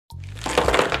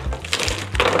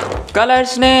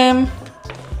colors name.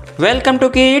 Welcome to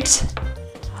kids,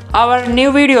 our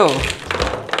new video.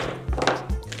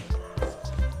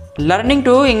 Learning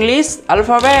to English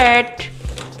alphabet.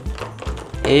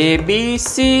 A B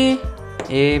C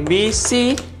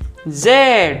Z,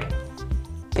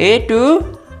 A to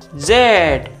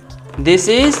Z. This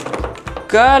is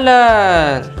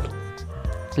color.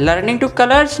 Learning to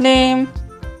colors name.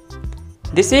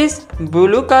 This is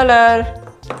blue color.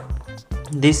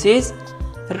 This is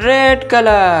red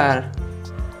color.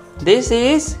 This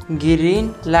is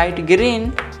green, light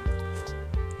green,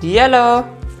 yellow,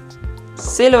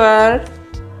 silver,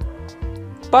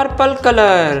 purple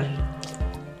color,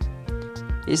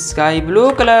 sky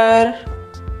blue color,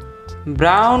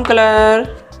 brown color.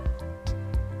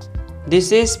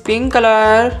 This is pink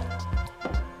color.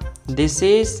 This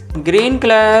is green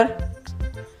color,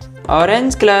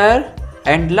 orange color,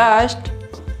 and last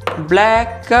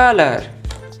black color.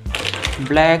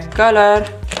 Black color.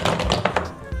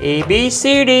 A B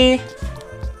C D.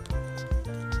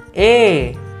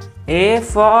 A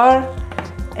for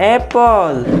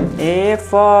apple. A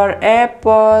for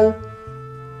apple.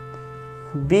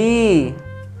 B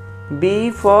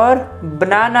for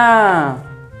banana.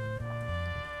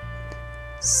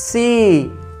 C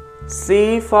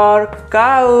for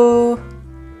cow.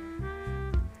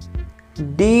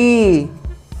 D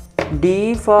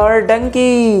for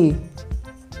donkey.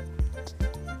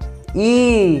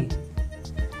 E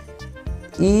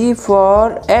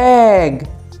for egg.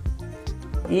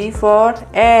 E for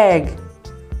egg.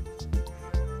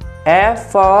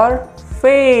 F for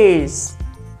fish.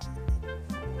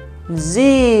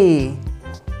 G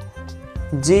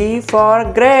for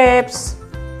grapes.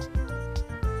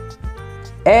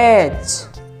 H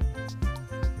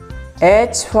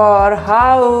for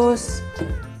house.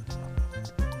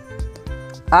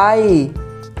 I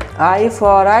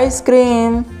for ice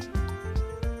cream.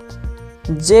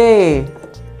 J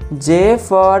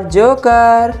for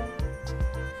joker.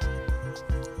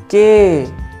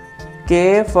 K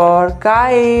for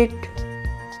kite.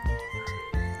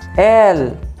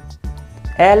 L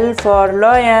for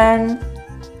lion.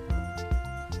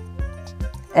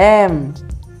 M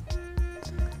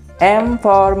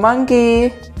for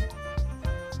monkey.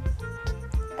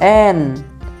 N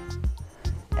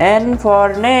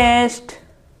for nest.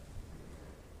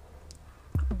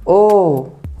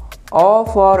 O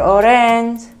for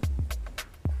orange.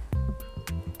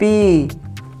 P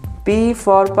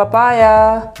for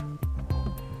papaya.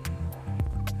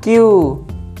 Q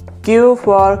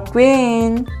for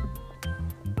queen.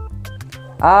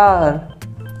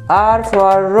 R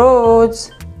for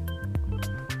rose.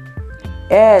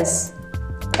 S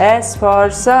for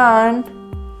sun.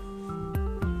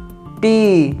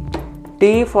 T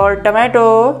for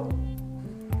tomato.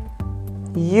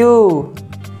 U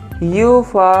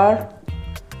for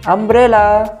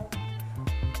umbrella.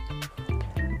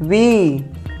 V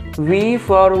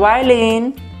for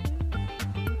violin.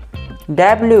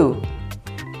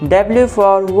 W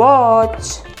for watch.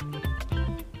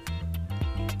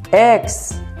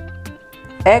 X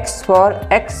for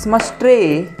Xmas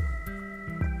tree.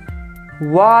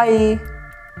 Y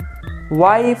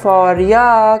for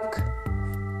yak.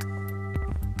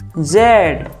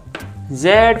 Z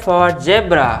for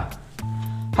zebra.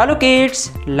 Hello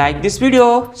kids, like this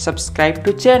video, subscribe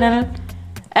to channel,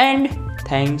 and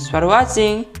thanks for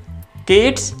watching.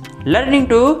 Kids learning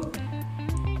to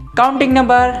counting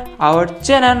number our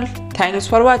channel. Thanks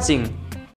for watching.